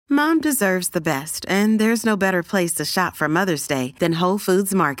Mom deserves the best, and there's no better place to shop for Mother's Day than Whole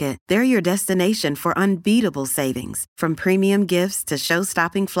Foods Market. They're your destination for unbeatable savings, from premium gifts to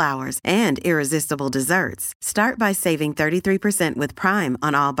show-stopping flowers and irresistible desserts. Start by saving 33% with Prime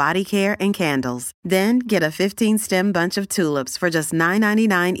on all body care and candles. Then get a 15-stem bunch of tulips for just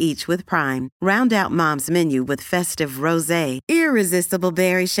 $9.99 each with Prime. Round out Mom's menu with festive rosé, irresistible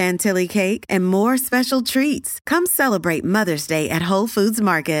berry chantilly cake, and more special treats. Come celebrate Mother's Day at Whole Foods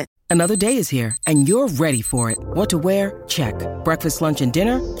Market. Another day is here, and you're ready for it. What to wear? Check. Breakfast, lunch, and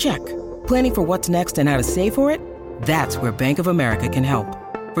dinner? Check. Planning for what's next and how to save for it? That's where Bank of America can help.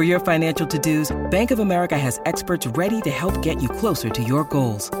 For your financial to-dos, Bank of America has experts ready to help get you closer to your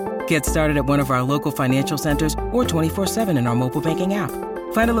goals. Get started at one of our local financial centers or 24/7 in our mobile banking app.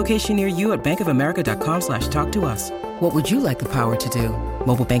 Find a location near you at bankofamerica.com/talktous. What would you like the power to do?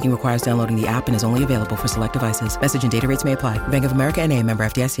 Mobile banking requires downloading the app and is only available for select devices. Message and data rates may apply. Bank of America N.A., member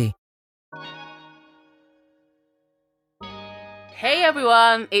FDIC. Hey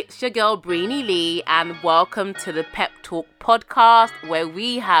everyone, it's your girl Brainy Lee, and welcome to the Pep Talk podcast, where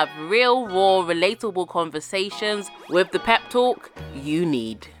we have real, raw, relatable conversations with the pep talk you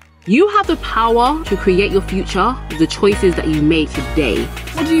need. You have the power to create your future with the choices that you make today.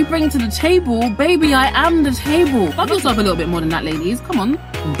 What do you bring to the table? Baby, I am the table. Love yourself a little bit more than that, ladies. Come on.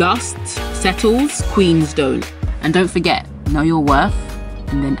 Dust settles, queens don't. And don't forget, know your worth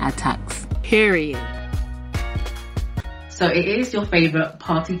and then add tax. Period. So it is your favourite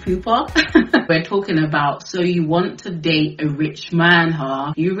party pooper. We're talking about, so you want to date a rich man,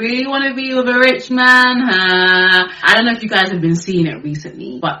 huh? You really want to be with a rich man, huh? I don't know if you guys have been seeing it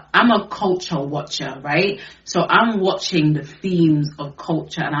recently, but I'm a culture watcher, right? So I'm watching the themes of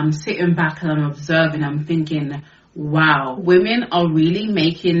culture, and I'm sitting back and I'm observing, I'm thinking, wow, women are really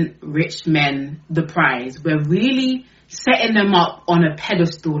making rich men the prize. We're really setting them up on a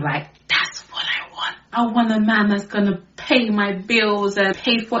pedestal, like, that's what I want. I want a man that's going to pay my bills and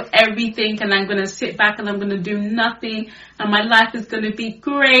pay for everything, and I'm going to sit back and I'm going to do nothing, and my life is going to be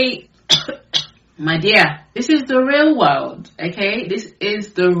great. My dear, this is the real world, okay? This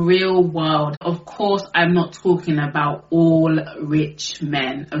is the real world. Of course, I'm not talking about all rich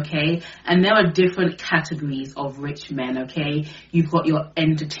men, okay? And there are different categories of rich men, okay? You've got your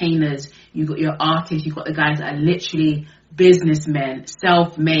entertainers, you've got your artists, you've got the guys that are literally businessmen,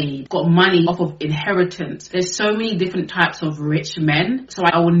 self-made, got money off of inheritance. There's so many different types of rich men, so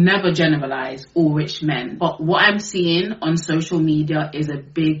I will never generalize all rich men. But what I'm seeing on social media is a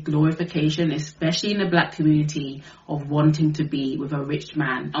big glorification, especially in the black community, of wanting to be with a rich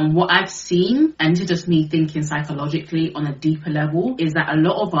man. And what I've seen, and this is just me thinking psychologically on a deeper level, is that a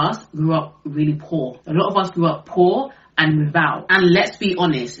lot of us grew up really poor. A lot of us grew up poor and without. And let's be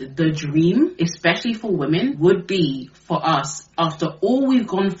honest, the dream, especially for women, would be for us, after all we've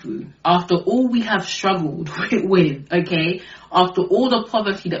gone through, after all we have struggled with, okay, after all the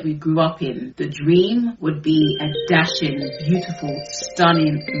poverty that we grew up in, the dream would be a dashing, beautiful,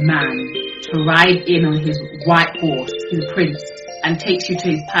 stunning man to ride in on his white horse, his prince, and takes you to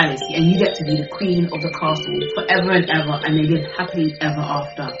his palace, and you get to be the queen of the castle forever and ever, and they live happily ever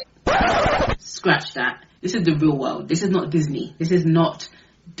after. Scratch that. This is the real world. This is not Disney. This is not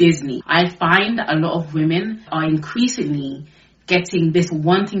Disney. I find that a lot of women are increasingly getting this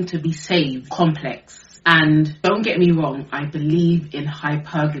wanting to be saved complex. And don't get me wrong, I believe in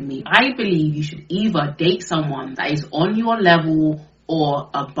hypergamy. I believe you should either date someone that is on your level or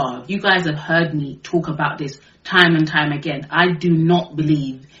above. You guys have heard me talk about this time and time again. I do not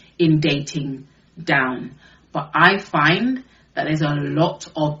believe in dating down. But I find that there's a lot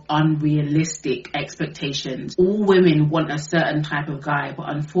of unrealistic expectations. All women want a certain type of guy, but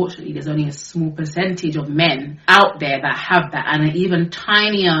unfortunately there's only a small percentage of men out there that have that, and an even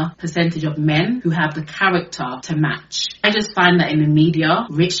tinier percentage of men who have the character to match. I just find that in the media,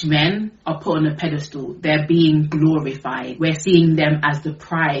 rich men are put on a pedestal. They're being glorified. We're seeing them as the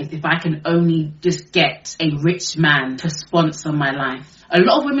prize. If I can only just get a rich man to sponsor my life. A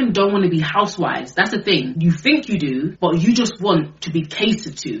lot of women don't want to be housewives. That's the thing. You think you do, but you just want to be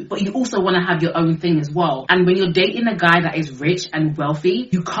catered to. But you also want to have your own thing as well. And when you're dating a guy that is rich and wealthy,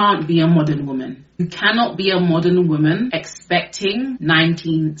 you can't be a modern woman. You cannot be a modern woman expecting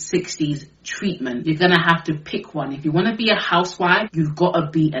 1960s treatment. You're going to have to pick one. If you want to be a housewife, you've got to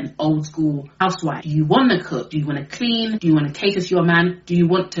be an old school housewife. Do you want to cook? Do you want to clean? Do you want to cater to your man? Do you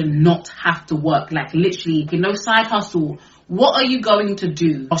want to not have to work? Like literally, no side hustle. What are you going to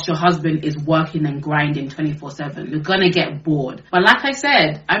do whilst your husband is working and grinding 24/7? You're going to get bored. But like I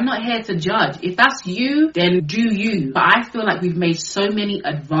said, I'm not here to judge. If that's you, then do you. But I feel like we've made so many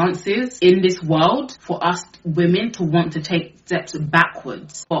advances in this world for us women to want to take steps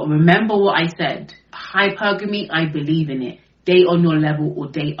backwards. But remember what I said. Hypergamy, I believe in it. Date on your level or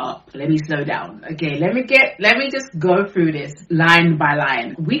date up. Let me slow down. Okay, let me just go through this line by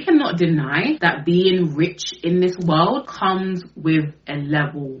line. We cannot deny that being rich in this world comes with a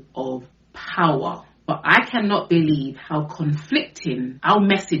level of power. But I cannot believe how conflicting our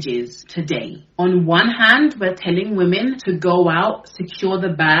message is today. On one hand, we're telling women to go out, secure the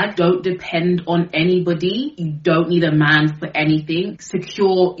bag, don't depend on anybody. You don't need a man for anything.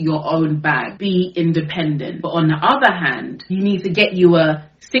 Secure your own bag. Be independent. But on the other hand, you need to get you a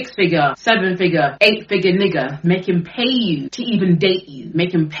 6-figure, 7-figure, 8-figure nigga. Make him pay you to even date you.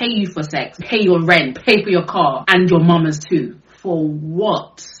 Make him pay you for sex, pay your rent, pay for your car, and your mama's too. For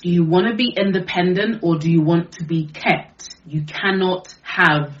what? Do you want to be independent or do you want to be kept? You cannot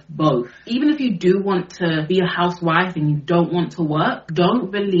have both. Even if you do want to be a housewife and you don't want to work,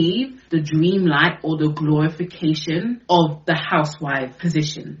 don't believe the dream life or the glorification of the housewife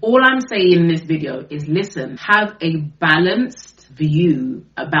position. All I'm saying in this video is listen, have a balanced view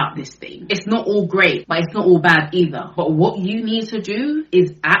about this thing. It's not all great, but it's not all bad either. But what you need to do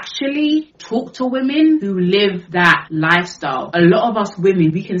is actually talk to women who live that lifestyle. A lot of us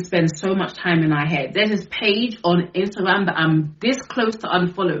women, we can spend so much time in our head. There's this page on Instagram that I'm this close to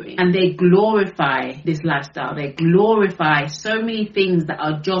unfollowing, and they glorify this lifestyle. They glorify so many things that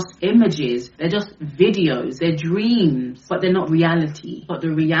are just images. They're just videos. They're dreams, but they're not reality. But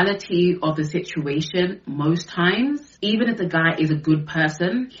the reality of the situation most times, even if the guy is a good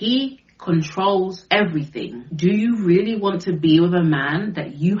person, he controls everything. Do you really want to be with a man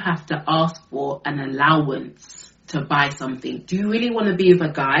that you have to ask for an allowance to buy something? Do you really want to be with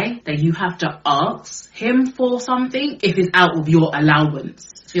a guy that you have to ask him for something if it's out of your allowance?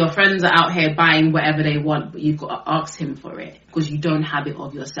 So your friends are out here buying whatever they want, but you've got to ask him for it because you don't have it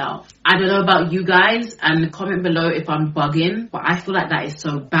of yourself. I don't know about you guys, and comment below if I'm bugging, but I feel like that is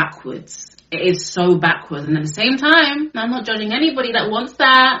so backwards. It is so backwards, and at the same time, I'm not judging anybody that wants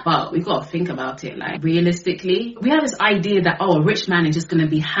that, but we've got to think about it. Like, realistically, we have this idea that, oh, a rich man is just going to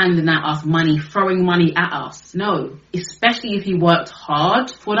be handing out us money, throwing money at us. No, especially if he worked hard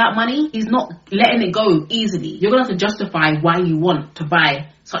for that money, he's not letting it go easily. You're going to have to justify why you want to buy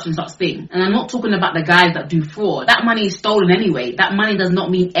such and such thing. And I'm not talking about the guys that do fraud. That money is stolen anyway. That money does not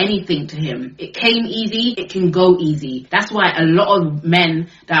mean anything to him. It came easy, it can go easy. That's why a lot of men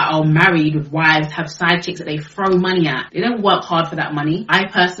that are married with wives have side chicks that they throw money at. They don't work hard for that money. I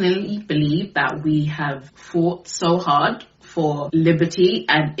personally believe that we have fought so hard for liberty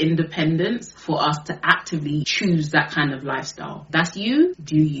and independence for us to actively choose that kind of lifestyle. That's you,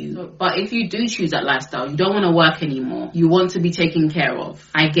 do you. But if you do choose that lifestyle, you don't want to work anymore. You want to be taken care of.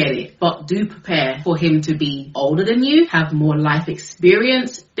 I get it. But do prepare for him to be older than you, have more life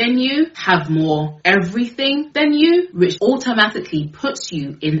experience than you, have more everything than you, which automatically puts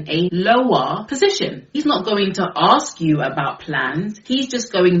you in a lower position. He's not going to ask you about plans. He's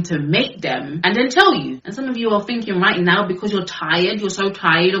just going to make them and then tell you. And some of you are thinking right now, because you're tired, you're so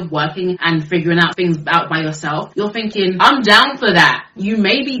tired of working and figuring out things out by yourself, you're thinking, I'm down for that. You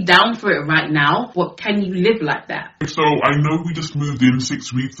may be down for it right now, but can you live like that? So I know we just moved in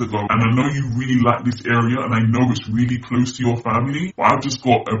 6 weeks ago, and I know you really like this area, and I know it's really close to your family, but I've just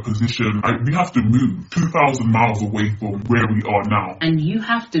got a position. We have to move 2,000 miles away from where we are now. And you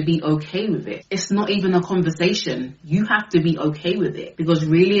have to be okay with it. It's not even a conversation. You have to be okay with it. Because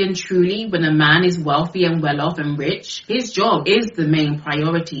really and truly, when a man is wealthy and well off and rich, his job is the main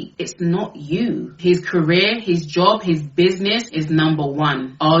priority. It's not you. His career, his job, his business is number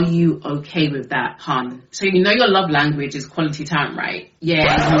one. Are you okay with that, hun? So you know your love language is quality time, right?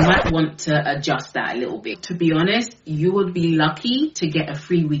 Yeah, you might want to adjust that a little bit. To be honest, you would be lucky to get a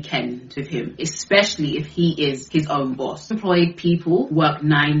free weekend with him, especially if he is his own boss. Employed people work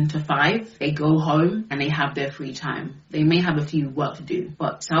 9 to 5. They go home and they have their free time. They may have a few work to do,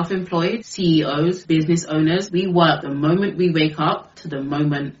 but self-employed, CEOs, business owners, we work the moment we wake up to the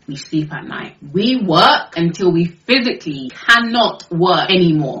moment we sleep at night. We work until we physically cannot work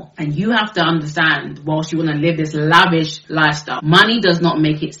anymore. And you have to understand, whilst you want to live this lavish lifestyle, money does not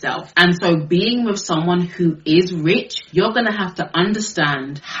make itself. And so being with someone who is rich, you're going to have to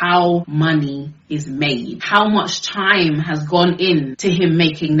understand how money is made, how much time has gone into him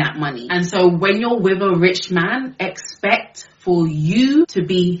making that money. And so when you're with a rich man, expect for you to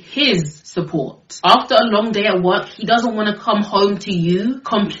be his support. After a long day at work, he doesn't want to come home to you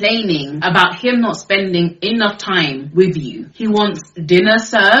complaining about him not spending enough time with you. He wants dinner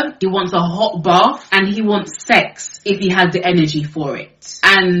served, he wants a hot bath, and he wants sex if he has the energy for it.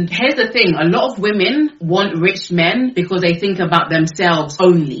 And here's the thing, a lot of women want rich men because they think about themselves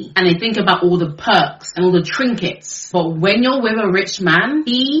only. And they think about all the perks and all the trinkets. But when you're with a rich man,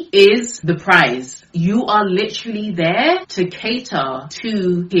 he is the prize. You are literally there to cater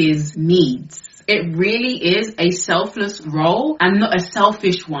to his needs. It really is a selfless role and not a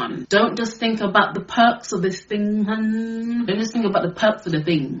selfish one. Don't just think about the perks of this thing, hun. Don't just think about the perks of the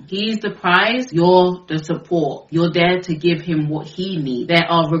thing. He's the prize, you're the support. You're there to give him what he needs. There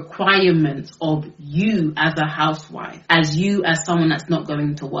are requirements of you as a housewife, as you as someone that's not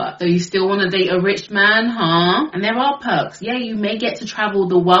going to work. So you still want to date a rich man, huh? And there are perks. Yeah, you may get to travel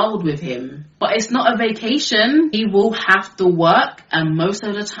the world with him, but it's not a vacation. He will have to work, and most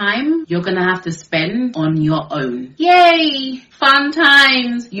of the time, you're going to have to spend on your own. Yay! Fun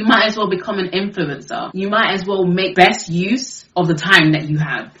times! You might as well become an influencer. You might as well make best use of the time that you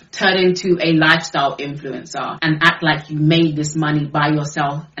have. Turn into a lifestyle influencer and act like you made this money by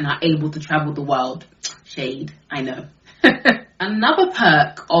yourself and are able to travel the world. Shade, I know. Another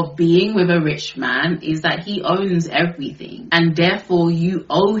perk of being with a rich man is that he owns everything, and therefore you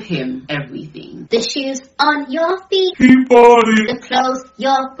owe him everything. The shoes on your feet, He bought it. the clothes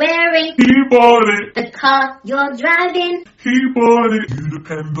you're wearing, He bought it. the car you're driving. He bought it.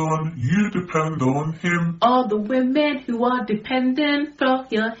 You depend on him. All the women who are dependent, throw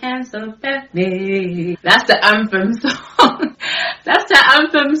your hands up at me. That's the anthem song. That's the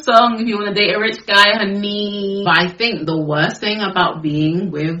anthem song if you want to date a rich guy, honey. But I think the worst thing about being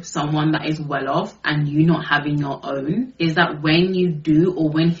with someone that is well off and you not having your own is that when you do, or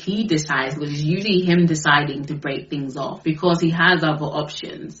when he decides, which is usually him deciding to break things off because he has other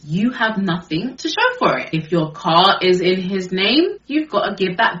options, you have nothing to show for it. If your car is in his name, you've got to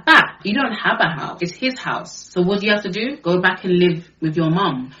give that back. You don't have a house. It's his house. So what do you have to do? Go back and live with your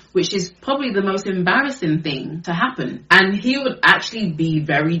mum, which is probably the most embarrassing thing to happen. And he would actually be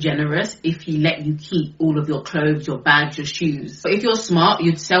very generous if he let you keep all of your clothes, your bags, your shoes. But if you're smart,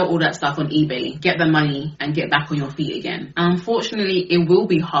 you'd sell all that stuff on eBay, get the money and get back on your feet again. And unfortunately, it will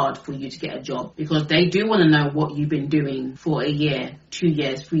be hard for you to get a job because they do want to know what you've been doing for a year, 2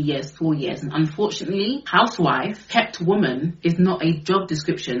 years, 3 years, 4 years. And unfortunately, housewife, kept woman is not a job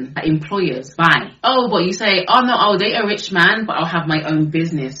description that employers buy. Oh, but you say, oh no, I'll date a rich man, but I'll have my own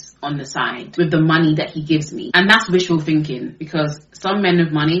business on the side with the money that he gives me. And that's wishful thinking, because some men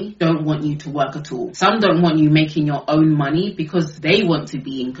with money don't want you to work at all. Some don't want you making your own money because they want to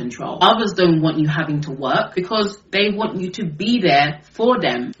be in control. Others don't want you having to work because they want you to be there for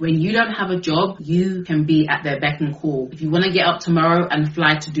them. When you don't have a job, you can be at their beck and call. If you want to get up tomorrow and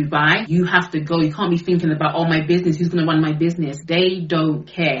fly to Dubai, you have to go. You can't be thinking about, oh, my business, who's going to run my business? They don't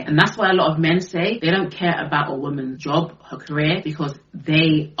care. And that's why a lot of men say they don't care about a woman's job, her career, because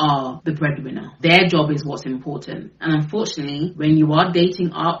they are the breadwinner. Their job is what's important. And unfortunately, when you are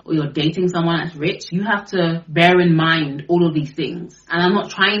dating up or you're dating someone that's rich, you have to bear in mind all of these things. And I'm not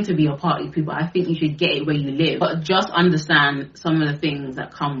trying to be a party people. I think you should get it where you live. But just understand some of the things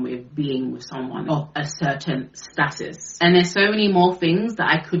that come with being with someone of a certain status. And there's so many more things that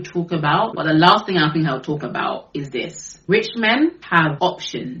I could talk about. But the last thing I think I'll talk about is this. Rich men have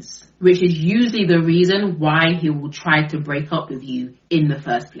options, which is usually the reason why he will try to break up with you in the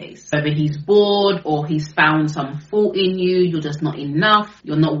first place. Whether he's bored or he's found some fault in you, you're just not enough,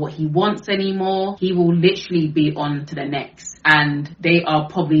 you're not what he wants anymore, he will literally be on to the next. And they are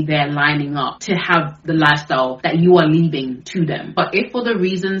probably there lining up to have the lifestyle that you are leaving to them. But if for the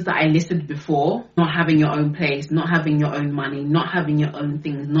reasons that I listed before, not having your own place, not having your own money, not having your own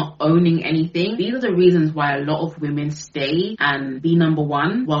things, not owning anything, these are the reasons why a lot of women stay and be number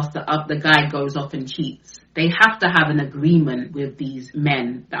one whilst the guy goes off and cheats. They have to have an agreement with these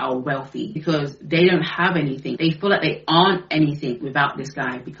men that are wealthy because they don't have anything. They feel like they aren't anything without this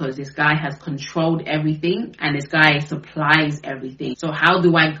guy because this guy has controlled everything and this guy supplies everything. So how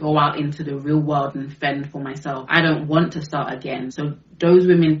do I go out into the real world and fend for myself? I don't want to start again. So those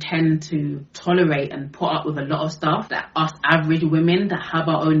women tend to tolerate and put up with a lot of stuff that us average women that have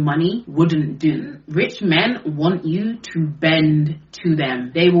our own money wouldn't do. Rich men want you to bend to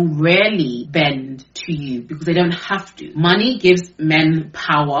them. They will rarely bend to you because they don't have to. Money gives men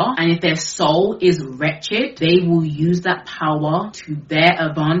power, and if their soul is wretched, they will use that power to their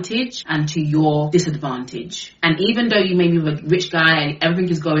advantage and to your disadvantage. And even though you may be a rich guy and everything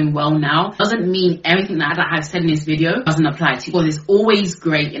is going well now, doesn't mean everything that I've said in this video doesn't apply to you. Because it's always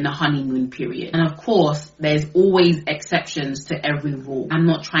great in the honeymoon period. And of course, there's always exceptions to every rule. I'm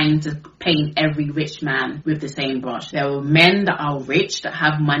not trying to paint every rich man with the same brush. There are men that are rich, that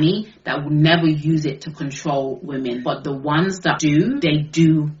have money, that will never use it to control women. But the ones that do, they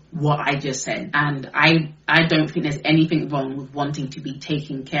do what I just said. And I don't think there's anything wrong with wanting to be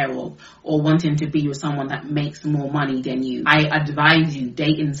taken care of or wanting to be with someone that makes more money than you. I advise you,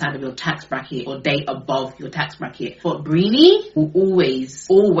 date inside of your tax bracket or date above your tax bracket. But Brini will always,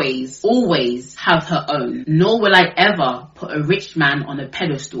 always, always have her own. Nor will I ever put a rich man on a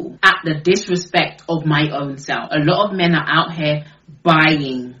pedestal at the disrespect of my own self. A lot of men are out here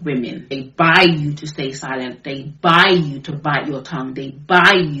buying women. They buy you to stay silent. They buy you to bite your tongue. They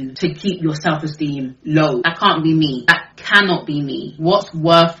buy you to keep your self-esteem low. That can't be me. That cannot be me. What's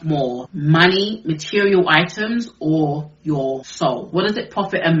worth more? Money, material items, or your soul? What does it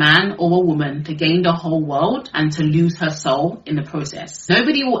profit a man or a woman to gain the whole world and to lose her soul in the process?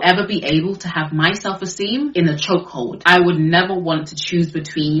 Nobody will ever be able to have my self-esteem in a chokehold. I would never want to choose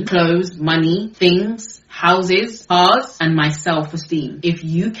between clothes, money, things, houses, cars, and my self-esteem. If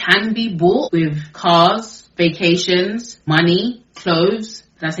you can be bought with cars, vacations, money, clothes,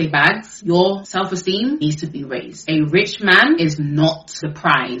 did I say bags? Your self-esteem needs to be raised. A rich man is not the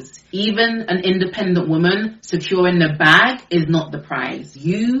prize. Even an independent woman securing the bag is not the prize.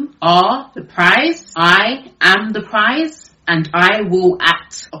 You are the prize. I am the prize. And I will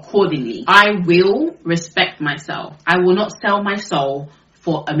act accordingly. I will respect myself. I will not sell my soul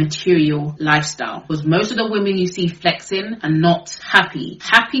for a material lifestyle. Because most of the women you see flexing are not happy.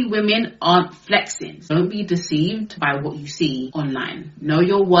 Happy women aren't flexing. Don't be deceived by what you see online. Know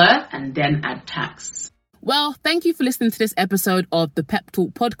your worth and then add tax. Well, thank you for listening to this episode of the Pep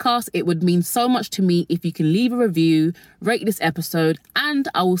Talk podcast. It would mean so much to me if you can leave a review, rate this episode, and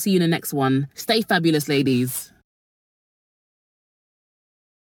I will see you in the next one. Stay fabulous, ladies.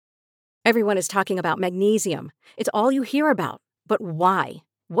 Everyone is talking about magnesium. It's all you hear about. But why?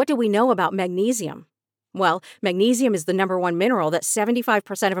 What do we know about magnesium? Well, magnesium is the number one mineral that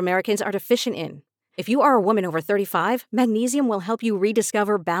 75% of Americans are deficient in. If you are a woman over 35, magnesium will help you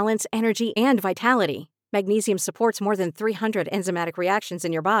rediscover balance, energy, and vitality. Magnesium supports more than 300 enzymatic reactions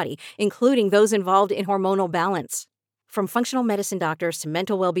in your body, including those involved in hormonal balance. From functional medicine doctors to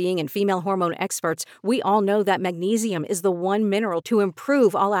mental well-being and female hormone experts, we all know that magnesium is the one mineral to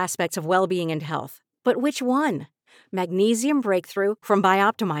improve all aspects of well-being and health. But which one? Magnesium Breakthrough from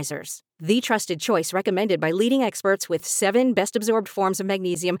Bioptimizers, the trusted choice recommended by leading experts with 7 best-absorbed forms of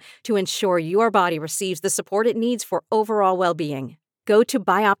magnesium to ensure your body receives the support it needs for overall well-being. Go to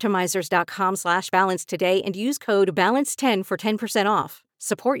bioptimizers.com/balance today and use code BALANCE10 for 10% off.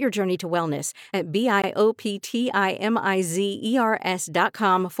 Support your journey to wellness at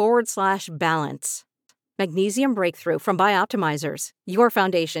bioptimizers.com/balance. Magnesium Breakthrough from Bioptimizers, your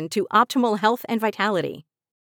foundation to optimal health and vitality.